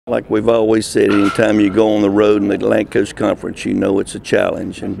Like we've always said, anytime you go on the road in the Atlantic Coast Conference, you know it's a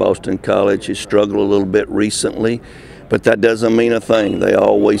challenge. And Boston College has struggled a little bit recently, but that doesn't mean a thing. They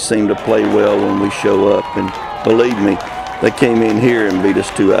always seem to play well when we show up. And believe me, they came in here and beat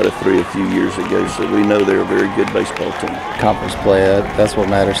us 2 out of 3 a few years ago, so we know they're a very good baseball team. Conference play, that's what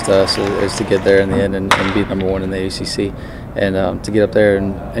matters to us, is to get there in the end and be #1 in the ACC. And to get up there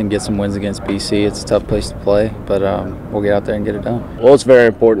and get some wins against BC, it's a tough place to play, but we'll get out there and get it done. Well, it's very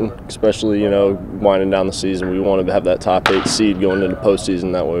important, especially, winding down the season. We want to have that top 8 seed going into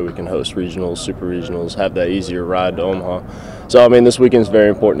postseason. That way we can host regionals, super regionals, have that easier ride to Omaha. So, this weekend's very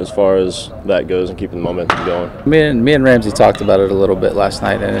important as far as that goes and keeping the momentum going. Me and Ramsey talked about it a little bit last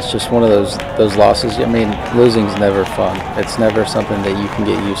night, and it's just one of those losses. Losing's never fun. It's never something that you can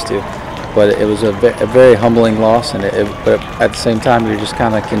get used to. But it was a very humbling loss, but at the same time, you're just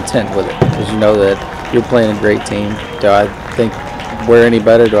kind of content with it because you know that you're playing a great team. Do I think we're any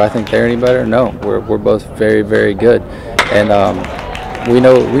better? Do I think they're any better? No, we're both very, very good, and we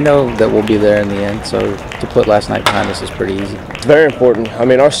know that we'll be there in the end. So to put last night behind us is pretty easy. It's very important.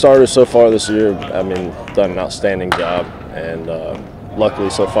 Our starters so far this year, done an outstanding job, and luckily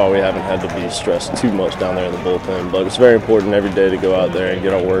so far we haven't had to be stressed too much down there in the bullpen. But it's very important every day to go out there and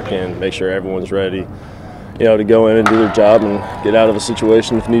get our work in, make sure everyone's ready, to go in and do their job and get out of a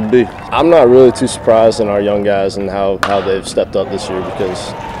situation if need be. I'm not really too surprised in our young guys and how they've stepped up this year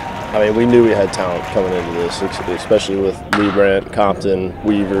because, we knew we had talent coming into this, especially with Lee Brandt, Compton,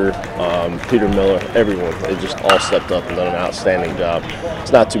 Weaver, Peter Miller, everyone. They just all stepped up and done an outstanding job.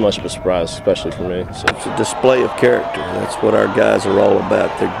 It's not too much of a surprise, especially for me. So it's a display of character. That's what our guys are all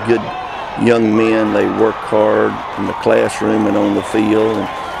about. They're good young men. They work hard in the classroom and on the field.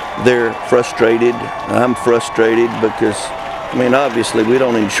 And they're frustrated. I'm frustrated because, obviously we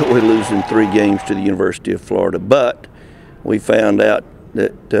don't enjoy losing 3 games to the University of Florida, but we found out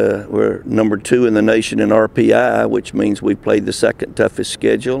that we're #2 in the nation in RPI, which means we played the 2nd toughest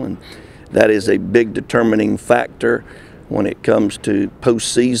schedule, and that is a big determining factor when it comes to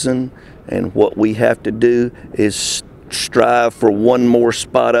postseason. And what we have to do is strive for one more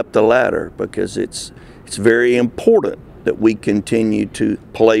spot up the ladder because it's very important that we continue to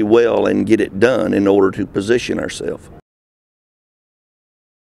play well and get it done in order to position ourselves.